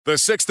The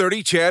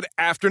 6:30 CHED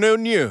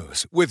Afternoon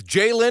News with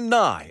Jaylen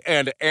Nye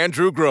and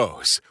Andrew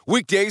Gross.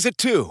 Weekdays at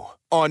 2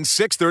 on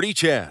 6:30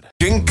 CHED.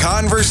 In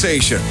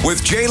Conversation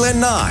with Jaylen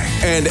Nye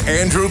and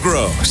Andrew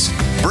Gross.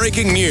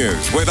 Breaking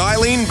news with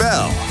Eileen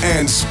Bell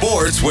and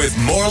sports with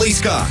Morley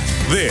Scott.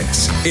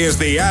 This is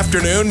the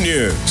Afternoon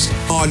News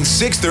on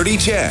 6:30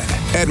 CHED,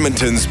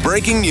 Edmonton's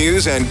breaking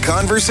news and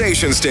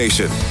conversation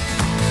station.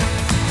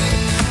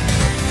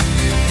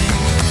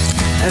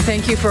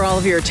 Thank you for all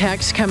of your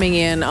texts coming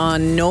in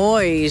on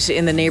noise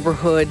in the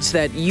neighborhoods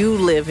that you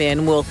live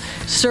in. We'll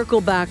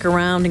circle back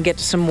around and get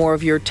to some more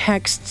of your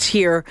texts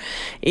here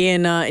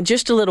in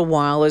just a little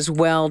while as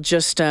well.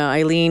 Just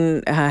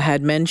Eileen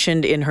had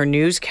mentioned in her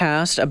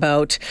newscast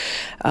about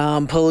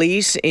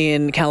police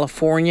in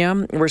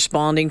California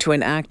responding to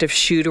an active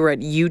shooter at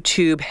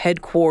YouTube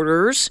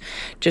headquarters.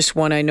 Just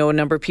one, I know a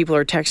number of people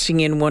are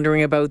texting in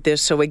wondering about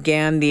this. So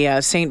again,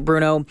 the St.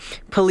 Bruno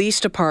Police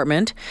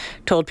Department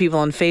told people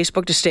on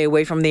Facebook to stay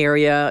away from the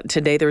area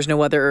today. There's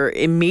no other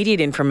immediate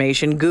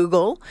information.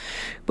 Google,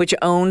 which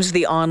owns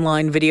the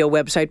online video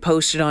website,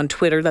 posted on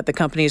Twitter that the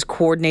company is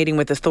coordinating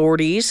with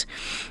authorities.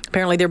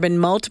 Apparently, there have been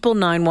multiple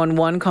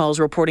 911 calls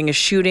reporting a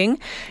shooting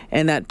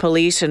and that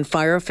police and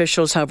fire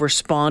officials have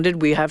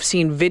responded. We have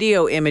seen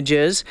video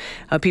images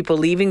of people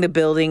leaving the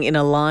building in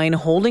a line,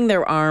 holding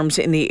their arms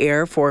in the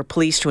air for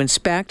police to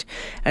inspect.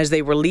 As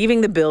they were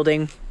leaving the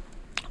building,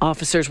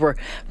 officers were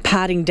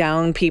patting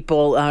down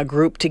people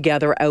grouped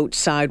together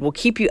outside. We'll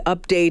keep you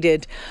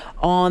updated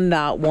on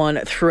that one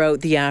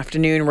throughout the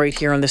afternoon right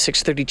here on the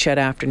 6:30 CHED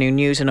Afternoon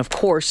News, and of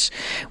course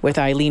with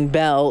Eileen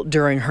Bell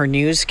during her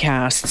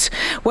newscasts.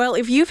 Well,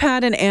 if you've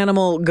had an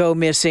animal go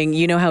missing,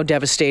 you know how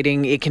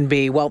devastating it can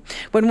be. Well,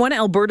 when one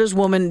Alberta's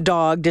woman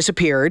dog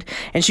disappeared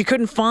and she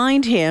couldn't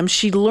find him,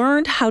 she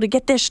learned how to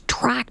get this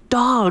track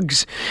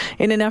dogs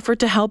in an effort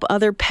to help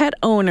other pet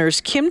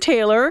owners. Kim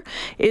Taylor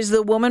is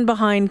the woman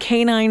behind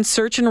Canine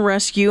Search and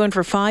Rescue, and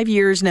for 5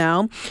 years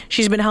now,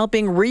 she's been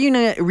helping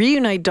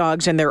reunite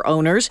dogs and their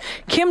owners.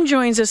 Kim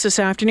joins us this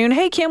afternoon.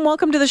 Hey, Kim,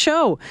 welcome to the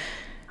show.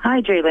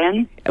 Hi,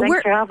 Jaylen.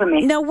 Thanks for having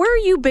me. Now, where are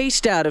you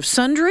based out of?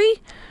 Sundre?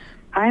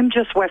 I'm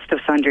just west of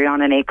Sundre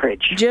on an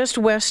acreage. Just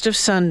west of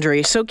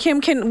Sundre. So,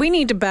 Kim, we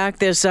need to back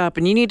this up,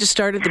 and you need to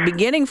start at the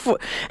beginning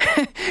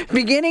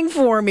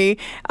for me.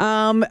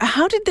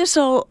 How did this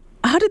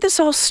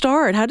all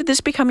start? How did this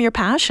become your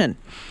passion?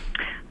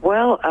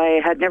 Well,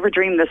 I had never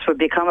dreamed this would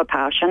become a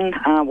passion.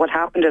 What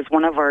happened is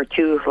one of our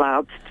two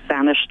labs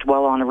vanished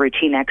while on a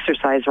routine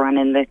exercise run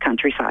in the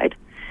countryside.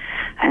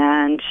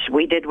 And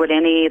we did what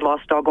any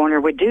lost dog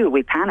owner would do.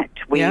 We panicked.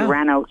 We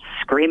ran out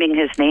screaming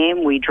his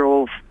name. We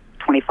drove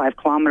 25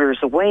 kilometers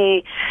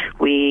away.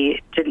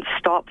 We didn't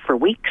stop for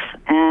weeks.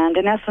 And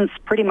in essence,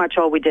 pretty much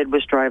all we did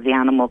was drive the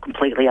animal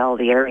completely out of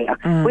the area.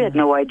 We had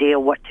no idea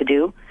what to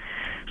do.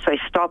 So I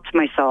stopped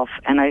myself,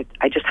 and I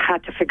just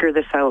had to figure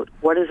this out.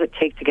 What does it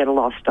take to get a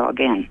lost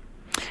dog in?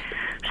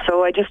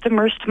 So I just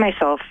immersed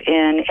myself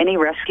in any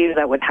rescue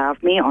that would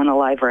have me on a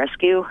live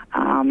rescue.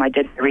 I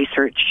did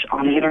research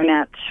on the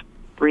internet,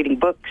 reading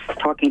books,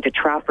 talking to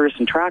trappers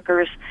and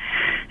trackers,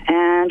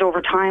 and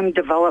over time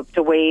developed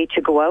a way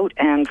to go out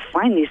and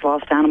find these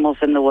lost animals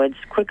in the woods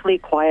quickly,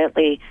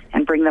 quietly,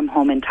 and bring them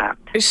home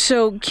intact.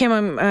 So,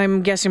 Kim,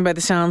 I'm guessing by the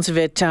sounds of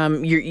it,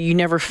 you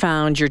never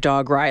found your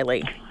dog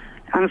Riley.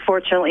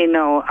 Unfortunately,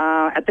 no.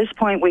 At this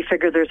point, we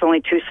figure there's only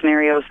two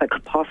scenarios that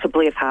could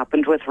possibly have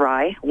happened with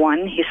Rye.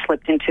 One, he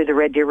slipped into the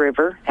Red Deer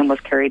River and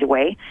was carried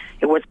away.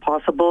 It was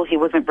possible he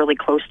wasn't really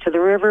close to the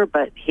river,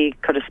 but he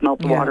could have smelled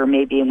the water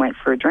maybe and went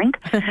for a drink.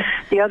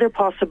 The other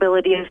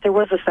possibility is there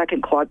was a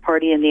second quad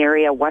party in the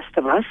area west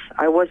of us.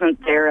 I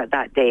wasn't there at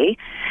that day.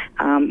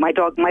 My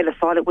dog might have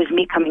thought it was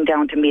me coming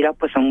down to meet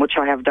up with him, which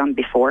I have done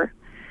before.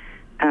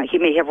 He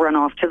may have run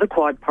off to the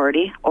quad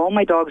party. All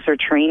my dogs are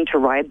trained to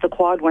ride the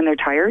quad when they're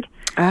tired.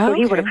 So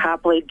he would have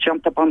happily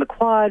jumped up on the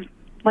quad.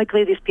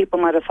 Likely these people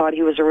might have thought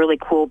he was a really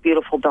cool,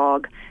 beautiful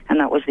dog, and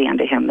that was the end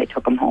of him. They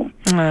took him home.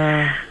 So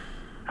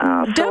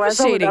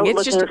as I was out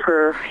looking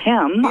for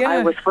him,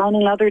 I was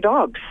finding other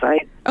dogs.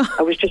 I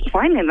was just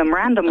finding them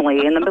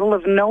randomly in the middle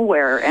of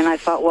nowhere, and I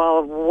thought,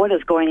 well, what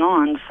is going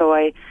on? So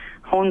I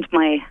honed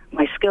my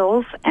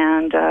skills,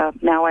 and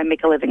now I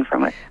make a living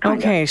from it.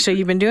 Okay, so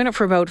you've been doing it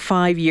for about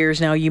 5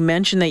 years now. You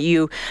mentioned that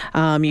you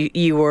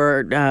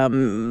were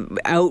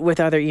out with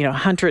other,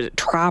 hunter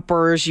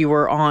trappers. You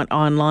were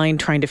online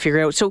trying to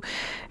figure out. So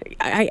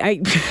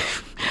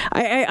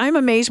I'm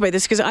amazed by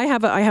this because I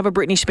have a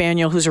Brittany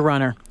Spaniel who's a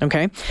runner.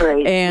 Okay,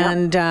 right.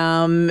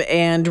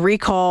 And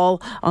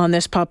recall on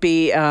this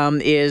puppy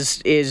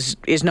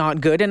is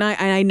not good, and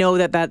I know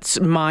that that's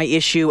my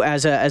issue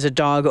as a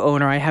dog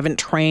owner. I haven't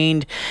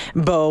trained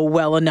Bo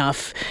well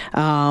enough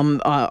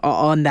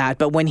on that.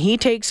 But when he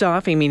takes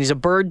off, he's a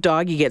bird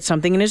dog. You get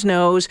something in his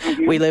nose.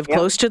 We live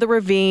close to the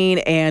ravine,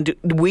 and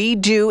we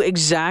do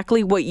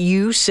exactly what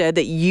you said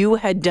that you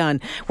had done.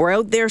 We're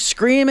out there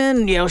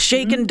screaming,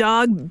 shaking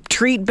dog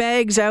treat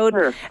bags out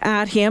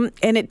at him,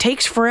 and it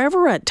takes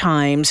forever at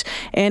times,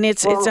 and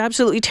it's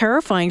absolutely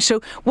terrifying.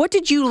 So what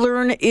did you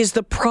learn is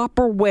the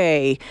proper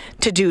way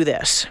to do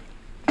this?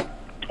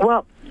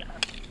 Well,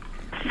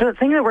 the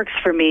thing that works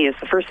for me is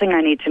the first thing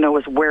I need to know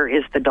is where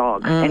is the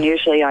dog. And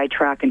usually I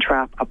track and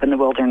trap up in the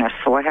wilderness,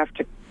 so I have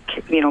to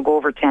go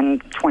over 10,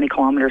 20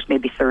 kilometers,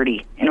 maybe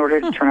 30, in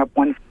order to turn up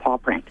one paw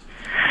print.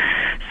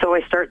 So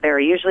I start there.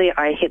 Usually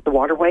I hit the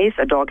waterways.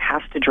 A dog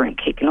has to drink.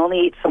 He can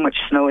only eat so much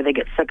snow. They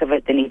get sick of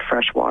it. They need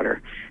fresh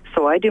water.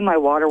 So I do my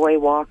waterway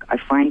walk. I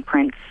find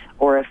prints,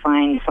 or I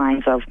find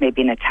signs of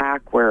maybe an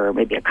attack where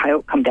maybe a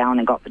coyote come down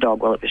and got the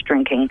dog while it was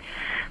drinking.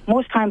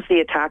 Most times the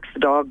attacks, the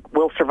dog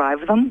will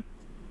survive them.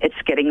 It's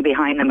getting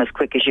behind them as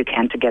quick as you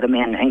can to get them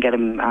in and get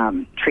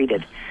them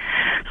treated.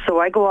 So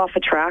I go off the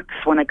tracks.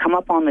 When I come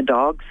up on the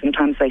dogs,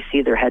 sometimes I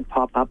see their head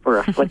pop up or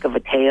a flick of a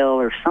tail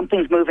or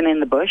something's moving in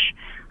the bush.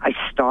 I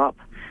stop.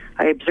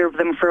 I observe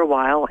them for a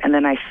while, and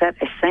then I set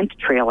a scent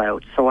trail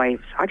out. So I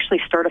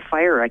actually start a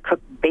fire. I cook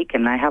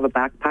bacon. I have a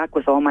backpack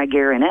with all my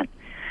gear in it.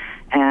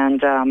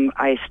 And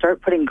I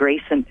start putting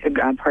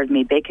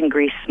bacon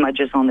grease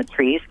smudges on the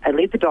trees. I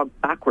lead the dog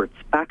backwards,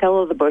 back out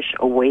of the bush,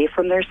 away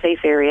from their safe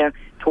area,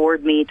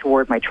 toward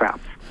my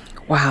traps.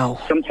 Wow.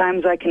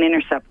 Sometimes I can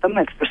intercept them.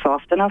 If they're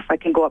soft enough, I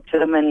can go up to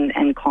them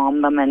and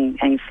calm them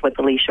and slip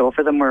a leash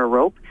over them or a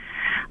rope.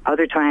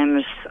 Other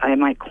times I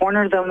might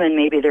corner them and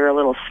maybe they're a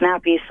little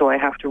snappy, so I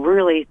have to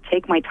really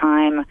take my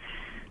time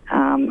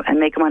and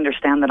make them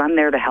understand that I'm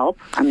there to help.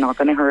 I'm not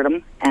going to hurt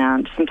them.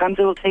 And sometimes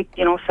it will take,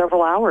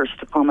 several hours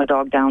to calm a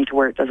dog down to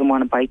where it doesn't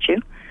want to bite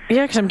you.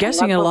 Yeah, because I'm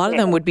guessing a lot of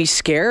them would be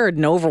scared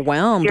and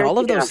overwhelmed, all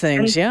of those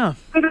things, yeah.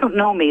 They don't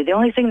know me. The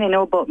only thing they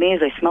know about me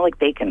is I smell like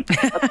bacon.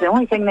 That's the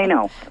only thing they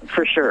know,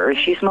 for sure.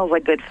 She smells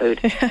like good food.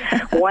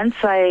 Once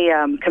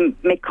I can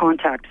make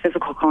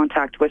physical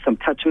contact with them,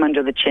 touch them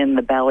under the chin,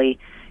 the belly,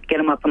 get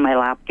them up in my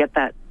lap, get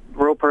that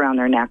rope around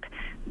their neck,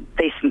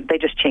 they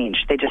just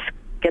change. They just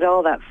get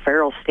all that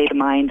feral state of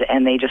mind,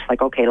 and they just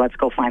like, okay, let's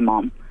go find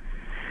mom.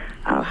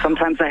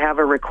 Sometimes I have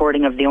a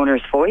recording of the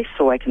owner's voice,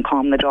 so I can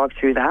calm the dog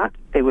through that.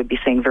 They would be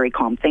saying very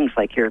calm things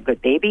like, you're a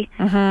good baby,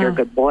 you're a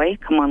good boy,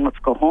 come on, let's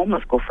go home,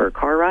 let's go for a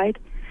car ride.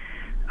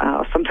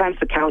 Sometimes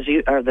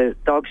the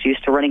dogs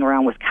used to running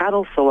around with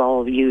cattle, so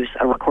I'll use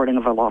a recording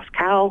of a lost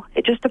cow.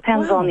 It just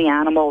depends on the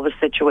animal, the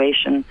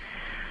situation.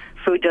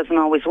 Food doesn't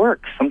always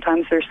work.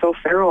 Sometimes they're so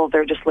feral,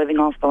 they're just living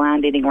off the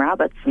land eating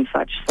rabbits and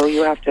such, so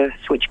you have to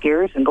switch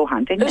gears and go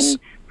hunting and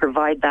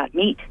provide that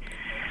meat.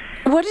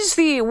 What's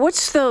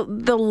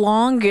the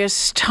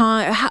longest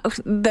time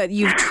that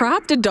you've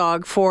trapped a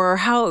dog for?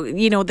 How,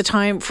 the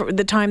time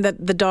that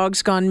the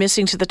dog's gone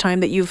missing to the time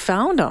that you've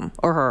found him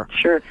or her?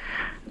 Sure.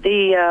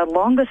 The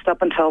longest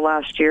up until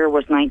last year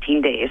was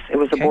 19 days. It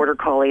was a border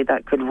collie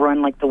that could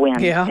run like the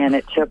wind. Yeah. And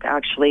it took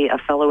actually a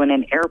fellow in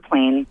an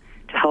airplane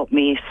to help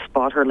me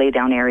spot her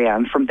laydown area.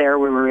 And from there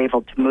we were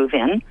able to move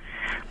in,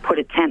 put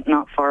a tent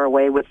not far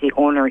away with the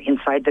owner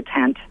inside the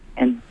tent,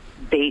 and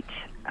bait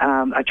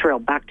a trail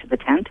back to the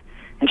tent.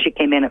 And she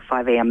came in at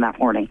 5 a.m. that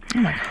morning. Oh,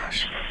 my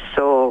gosh.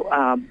 So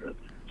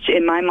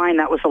in my mind,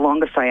 that was the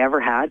longest I ever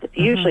had.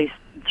 Mm-hmm. Usually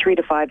 3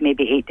 to 5,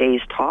 maybe 8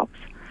 days tops.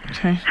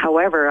 Okay.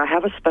 However, I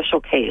have a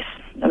special case.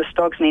 This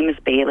dog's name is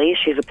Bailey.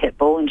 She's a pit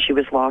bull, and she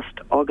was lost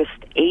August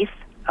 8th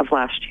of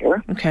last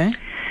year. Okay.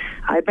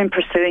 I've been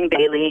pursuing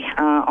Bailey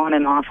on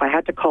and off. I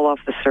had to call off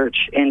the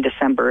search in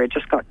December. It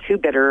just got too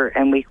bitter,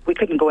 and we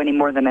couldn't go any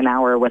more than an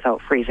hour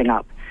without freezing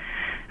up.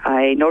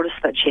 I noticed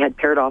that she had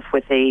paired off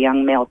with a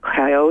young male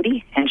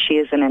coyote, and she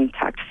is an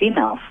intact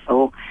female.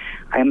 So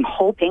I'm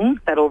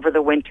hoping that over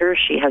the winter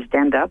she has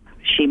denned up.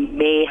 She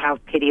may have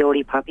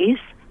Pidgeotto puppies.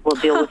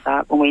 We'll deal with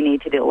that when we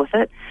need to deal with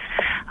it.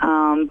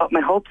 But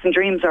my hopes and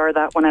dreams are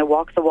that when I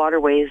walk the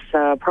waterways,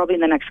 probably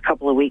in the next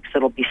couple of weeks,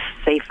 it'll be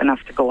safe enough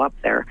to go up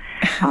there.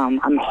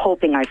 I'm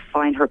hoping I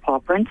find her paw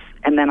prints,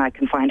 and then I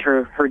can find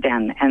her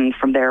den, and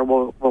from there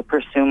we'll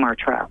pursue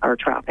our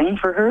trapping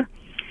for her.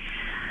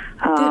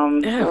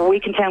 We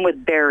contend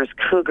with bears,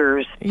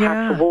 cougars,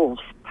 packs of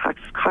wolves,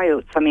 packs of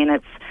coyotes. I mean,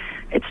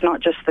 it's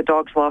not just the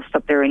dogs lost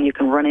up there and you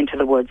can run into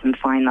the woods and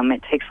find them.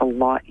 It takes a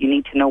lot. You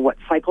need to know what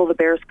cycle the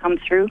bears come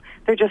through.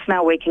 They're just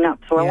now waking up,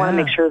 so I want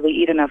to make sure they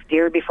eat enough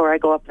deer before I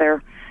go up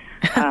there.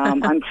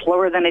 I'm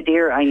slower than a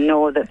deer. I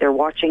know that they're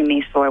watching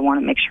me, so I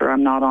want to make sure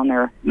I'm not on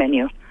their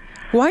menu.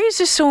 Why is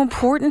this so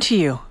important to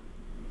you?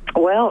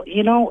 Well,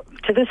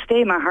 to this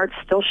day, my heart's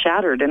still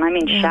shattered, and I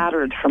mean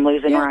shattered from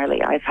losing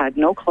Riley. I've had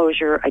no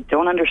closure. I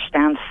don't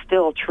understand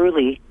still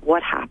truly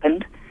what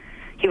happened.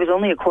 He was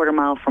only a quarter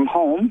mile from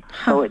home,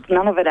 so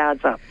none of it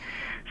adds up.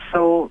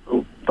 So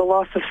the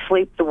loss of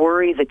sleep, the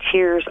worry, the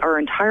tears, our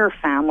entire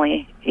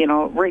family,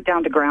 right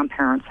down to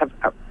grandparents, have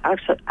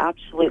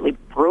absolutely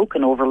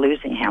broken over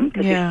losing him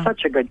because he's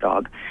such a good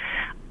dog.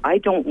 I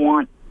don't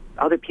want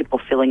other people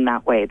feeling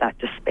that way, that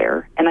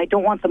despair. And I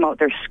don't want them out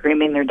there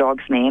screaming their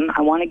dog's name.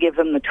 I want to give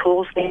them the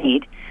tools they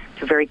need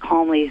to very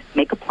calmly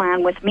make a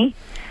plan with me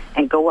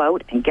and go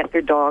out and get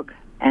their dog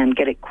and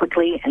get it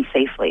quickly and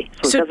safely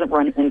so it doesn't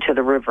run into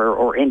the river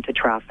or into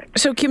traffic.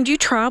 So, Kim, do you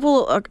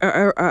travel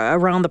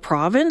around the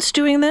province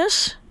doing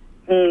this?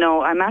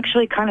 No, I'm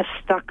actually kind of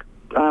stuck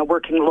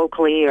working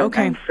locally or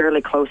Okay. I'm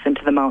fairly close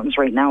into the mountains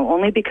right now,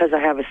 only because I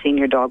have a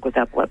senior dog with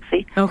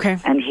epilepsy. Okay.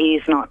 And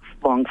he's not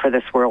long for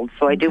this world.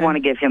 So I do Okay. want to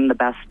give him the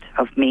best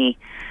of me,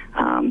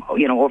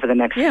 over the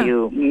next Yeah.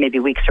 few, maybe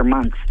weeks or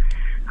months.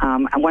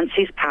 And once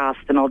he's passed,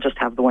 then I'll just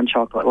have the one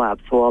chocolate lab,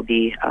 so I'll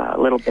be a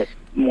little bit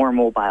more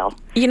mobile.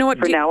 You know what?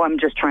 For now, I'm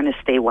just trying to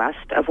stay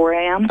west of where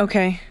I am.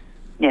 Okay.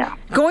 Yeah.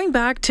 Going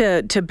back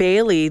to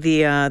Bailey,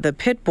 the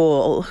pit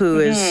bull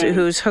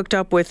who's hooked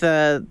up with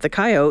the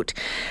coyote.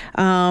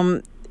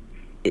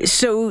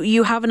 So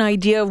you have an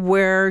idea of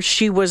where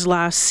she was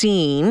last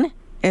seen,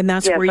 and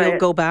that's Yes, where you'll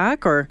go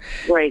back, or?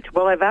 Right.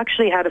 Well, I've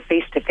actually had a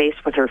face-to-face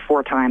with her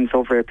 4 times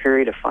over a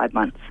period of 5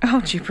 months. Oh,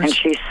 And jeepers.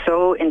 she's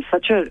so in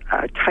such a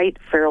tight,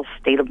 feral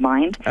state of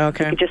mind.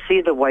 Okay. You can just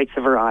see the whites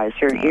of her eyes.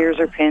 Her ears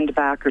are pinned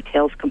back. Her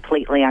tail's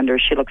completely under.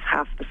 She looks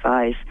half the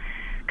size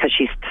because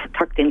she's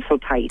tucked in so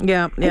tight.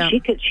 Yeah, yeah.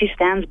 And she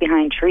stands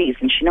behind trees,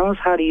 and she knows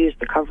how to use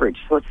the coverage.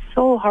 So it's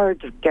so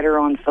hard to get her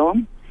on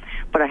film.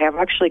 But I have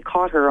actually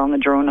caught her on the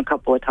drone a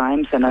couple of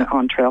times and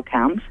on trail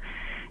cams.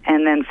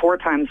 And then 4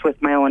 times with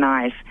my own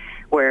eyes,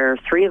 where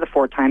 3 of the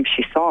 4 times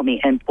she saw me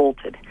and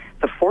bolted.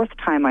 The 4th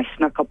time I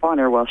snuck up on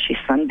her while she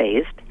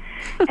sunbathed,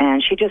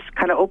 and she just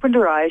kind of opened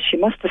her eyes. She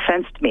must have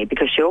sensed me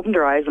because she opened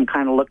her eyes and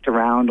kind of looked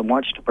around and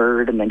watched a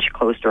bird, and then she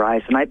closed her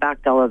eyes. And I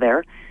backed out of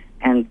there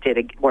and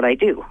did what I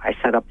do. I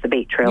set up the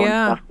bait trail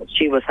Yeah. and stuff, but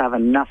she was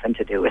having nothing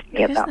to do with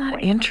me at Isn't that that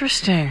point.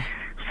 interesting?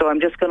 So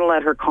I'm just going to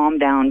let her calm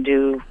down,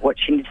 do what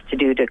she needs to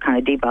do to kind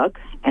of debug,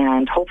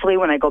 and hopefully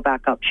when I go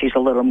back up, she's a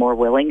little more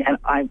willing. And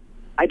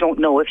I don't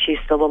know if she's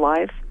still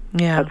alive.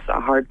 Yeah. That's a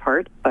hard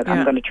part, but Yeah.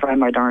 I'm going to try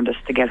my darndest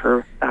to get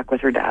her back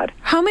with her dad.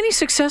 How many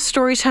success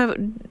stories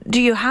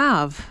do you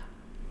have?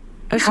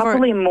 As far-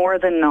 Probably more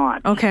than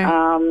not. Okay.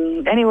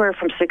 Anywhere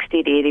from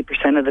 60 to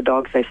 80% of the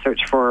dogs I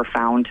search for are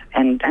found,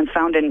 and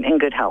found in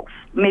good health.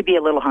 Maybe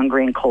a little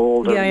hungry and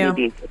cold, or Yeah.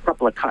 maybe a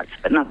couple of cuts,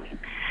 but nothing.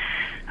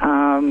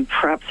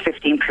 Perhaps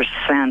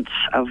 15%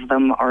 of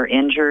them are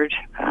injured.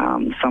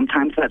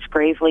 Sometimes that's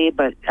gravely,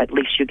 but at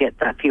least you get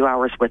that few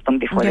hours with them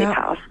before Yeah. they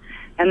pass.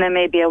 And then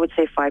maybe I would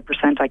say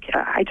 5%,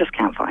 I just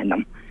can't find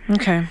them.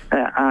 Okay.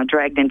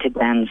 Dragged into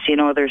dens.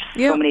 There's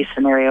Yep. so many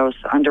scenarios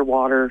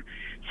underwater.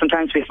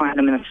 Sometimes we find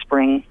them in the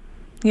spring.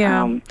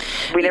 Yeah.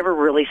 We never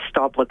really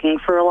stop looking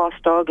for a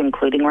lost dog,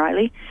 including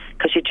Riley,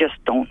 because you just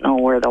don't know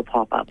where they'll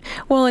pop up.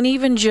 Well, and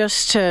even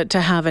just to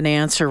have an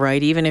answer,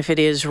 right? Even if it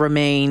is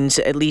remains,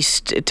 at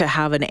least to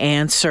have an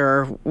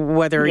answer,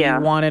 whether Yeah.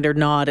 you want it or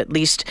not, at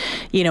least,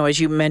 as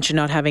you mentioned,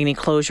 not having any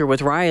closure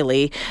with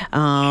Riley,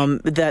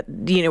 that,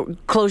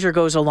 closure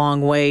goes a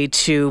long way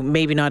to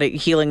maybe not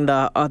healing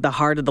the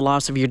heart of the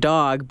loss of your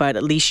dog, but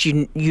at least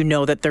you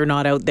know that they're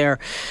not out there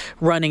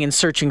running and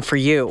searching for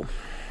you.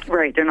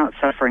 Right, they're not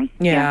suffering.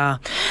 Yeah.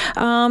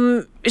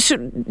 So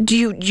do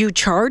you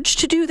charge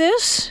to do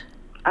this?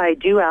 I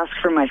do ask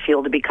for my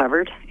field to be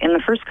covered. In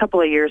the first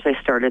couple of years I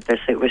started this,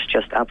 it was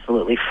just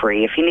absolutely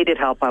free. If you needed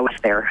help, I was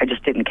there. I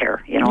just didn't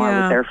care. I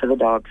was there for the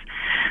dogs.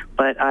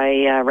 But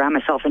I ran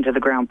myself into the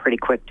ground pretty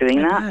quick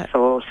doing that. bet.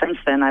 So since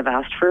then, I've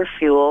asked for a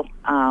fuel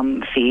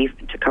fee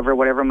to cover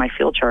whatever my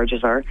fuel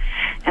charges are.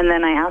 And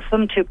then I ask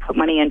them to put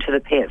money into the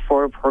Pay It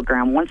Forward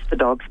program once the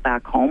dog's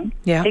back home.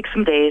 Yeah. Take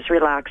some days,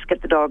 relax,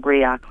 get the dog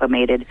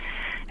reacclimated,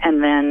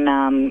 and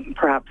then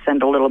perhaps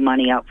send a little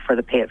money up for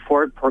the Pay It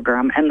Forward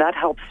program. And that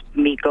helps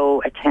me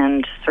go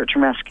attend search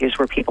and rescues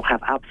where people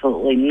have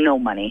absolutely no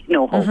money,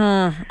 no hope.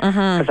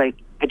 Because I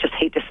just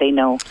hate to say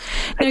no.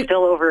 I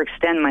still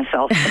overextend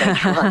myself,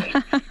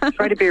 but I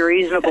try to be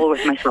reasonable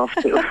with myself,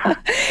 too.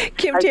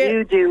 Kim, I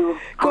do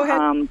Go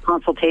ahead.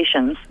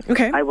 consultations.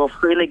 Okay. I will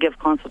freely give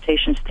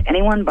consultations to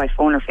anyone by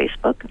phone or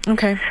Facebook.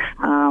 Okay.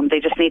 They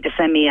just need to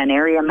send me an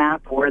area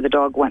map where the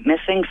dog went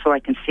missing so I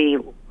can see,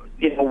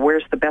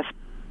 where's the best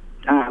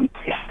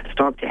place for this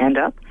dog to end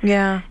up.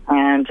 Yeah.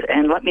 And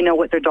let me know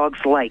what their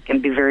dog's like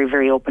and be very,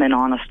 very open and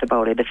honest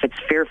about it. If it's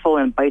fearful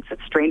and bites at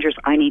strangers,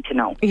 I need to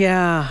know.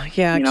 Yeah.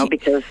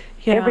 Because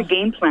Yeah. every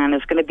game plan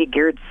is going to be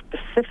geared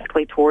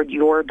specifically toward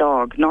your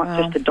dog,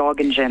 not just a dog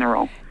in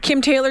general.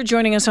 Kim Taylor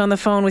joining us on the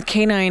phone with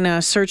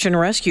Canine Search and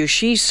Rescue.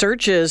 She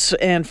searches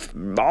and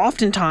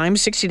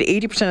oftentimes, 60 to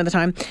 80% of the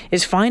time,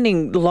 is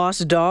finding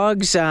lost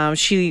dogs.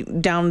 She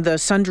down the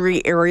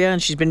Sundre area,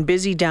 and she's been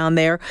busy down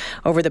there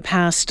over the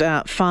past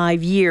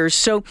 5 years.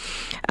 So,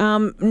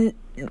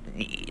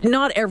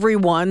 not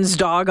everyone's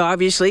dog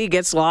obviously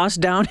gets lost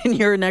down in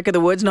your neck of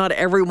the woods. Not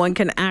everyone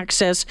can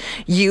access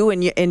you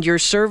and your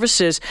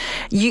services.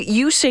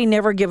 You say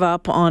never give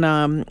up on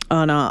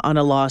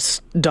a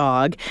lost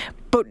dog.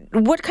 But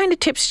what kind of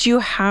tips do you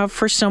have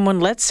for someone,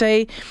 let's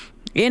say,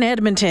 in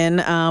Edmonton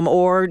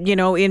or,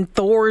 in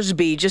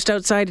Thorsby, just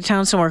outside of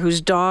town somewhere,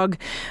 whose dog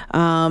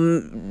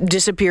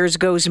disappears,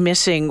 goes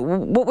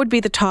missing? What would be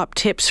the top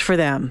tips for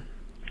them?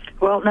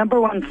 Well, number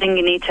one thing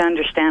you need to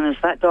understand is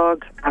that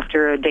dog,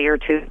 after a day or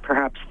two,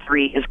 perhaps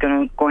 3 is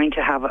going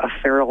to have a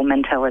feral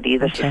mentality.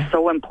 This is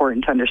so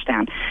important to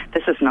understand.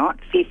 This is not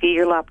Fifi,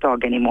 your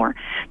lapdog, anymore.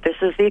 This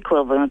is the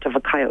equivalent of a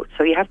coyote.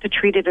 So you have to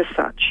treat it as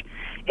such.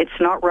 It's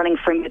not running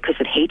from you because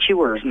it hates you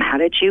or is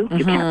mad at you.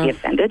 You can't be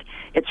offended.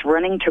 It's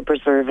running to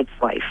preserve its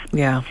life.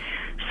 Yeah.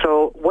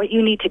 So what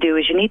you need to do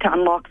is you need to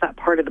unlock that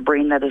part of the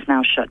brain that is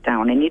now shut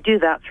down, and you do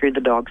that through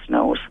the dog's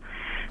nose.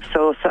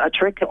 So a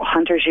trick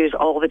hunters use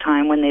all the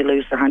time when they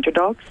lose their hunter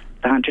dogs,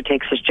 the hunter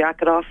takes his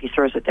jacket off, he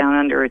throws it down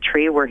under a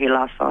tree where he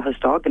last saw his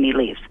dog, and he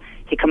leaves.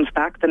 He comes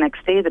back the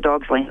next day, the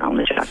dog's laying on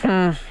the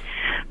jacket.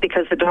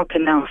 Because the dog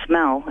can now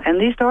smell,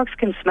 and these dogs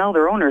can smell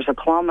their owners a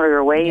kilometer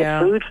away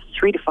of food,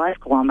 3 to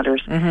 5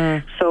 kilometers.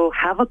 So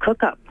have a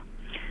cook-up.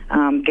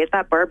 Get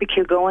that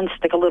barbecue going,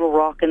 stick a little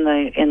rock in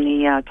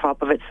the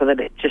top of it so that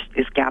it just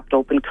is gapped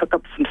open, cook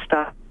up some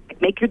stuff,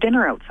 make your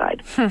dinner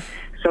outside.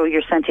 So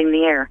you're scenting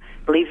the air.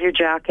 Leave your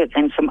jacket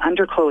and some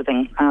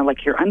underclothing,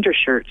 like your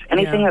undershirt,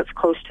 anything that's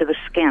close to the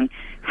skin.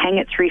 Hang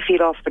it 3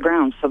 feet off the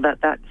ground so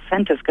that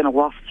scent is going to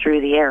waft through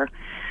the air.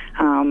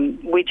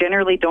 We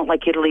generally don't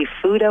like you to leave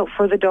food out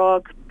for the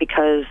dog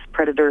because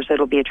predators,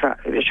 it'll be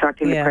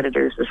attracting the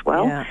predators as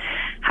well.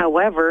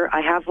 However,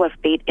 I have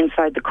left bait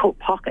inside the coat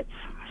pockets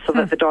so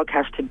that the dog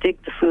has to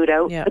dig the food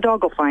out. The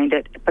dog will find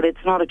it, but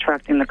it's not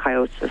attracting the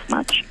coyotes as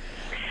much.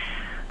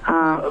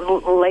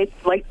 Light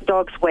the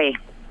dog's way.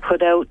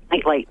 Put out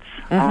night lights.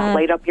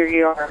 Light up your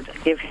yard.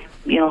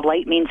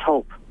 Light means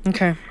hope.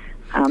 Okay.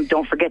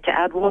 Don't forget to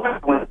add water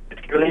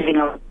if you're leaving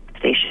a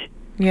station.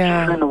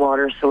 In the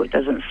water so it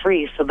doesn't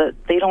freeze, so that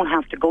they don't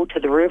have to go to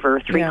the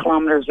river 3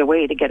 kilometers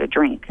away to get a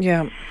drink.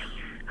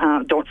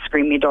 Don't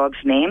scream your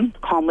dog's name.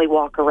 Calmly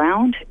walk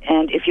around,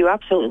 and if you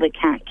absolutely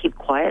can't, keep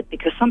quiet,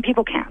 because some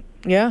people can't.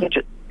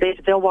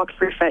 They'll walk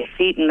 3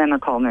 feet and then they're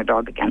calling their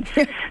dog again.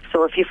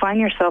 So if you find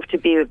yourself to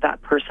be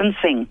that person,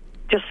 sing.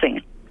 Just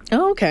sing.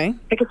 Oh, okay.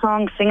 Pick a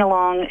song, sing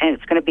along, and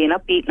it's going to be an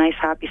upbeat, nice,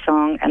 happy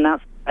song, and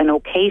that's an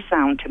okay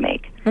sound to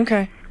make.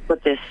 Okay.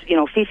 With this,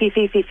 Fifi,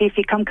 Fifi,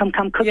 Fifi, come,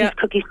 cookies,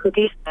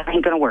 cookies, that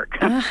ain't going to work.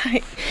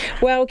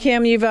 Well,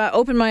 Kim, you've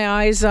opened my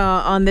eyes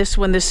on this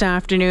one this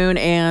afternoon,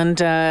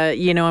 and,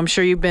 I'm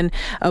sure you've been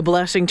a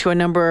blessing to a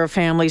number of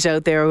families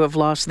out there who have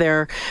lost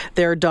their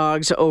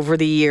dogs over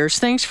the years.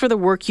 Thanks for the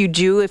work you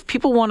do. If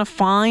people want to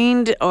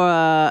find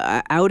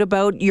out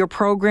about your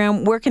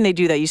program, where can they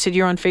do that? You said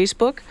you're on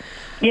Facebook?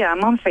 Yeah,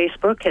 I'm on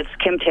Facebook. It's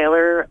Kim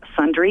Taylor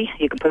Sundry.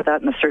 You can put that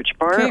in the search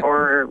bar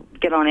or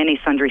get on any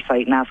Sundry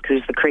site and ask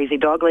who's the crazy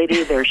dog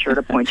lady. They're sure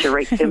to point you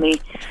right to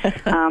me.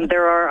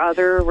 There are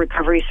other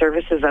recovery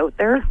services out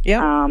there.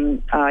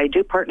 I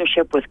do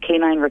partnership with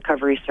Canine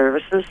Recovery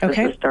Services. This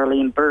is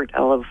Darlene Burt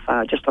out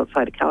of just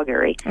outside of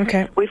Calgary.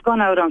 We've gone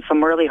out on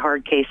some really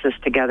hard cases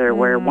together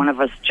where one of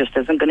us just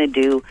isn't going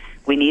to do.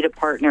 We need a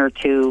partner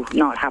to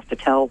not have to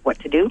tell what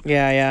to do.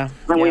 And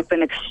we've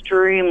been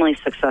extremely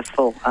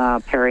successful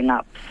pairing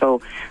up.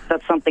 So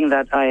that's something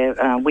that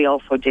we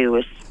also do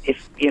is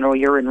if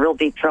you're in real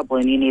deep trouble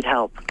and you need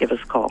help, give us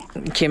a call.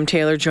 Kim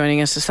Taylor joining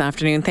us this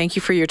afternoon. Thank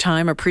you for your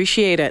time.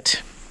 Appreciate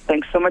it.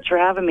 Thanks so much for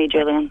having me,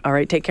 Jillian. All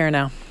right, take care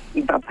now.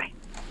 Bye-bye.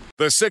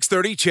 The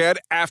 6:30 CHED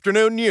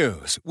Afternoon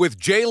News with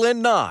Jaylen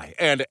Nye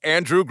and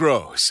Andrew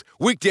Gross.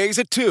 Weekdays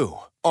at 2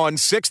 on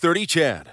 6:30 CHED.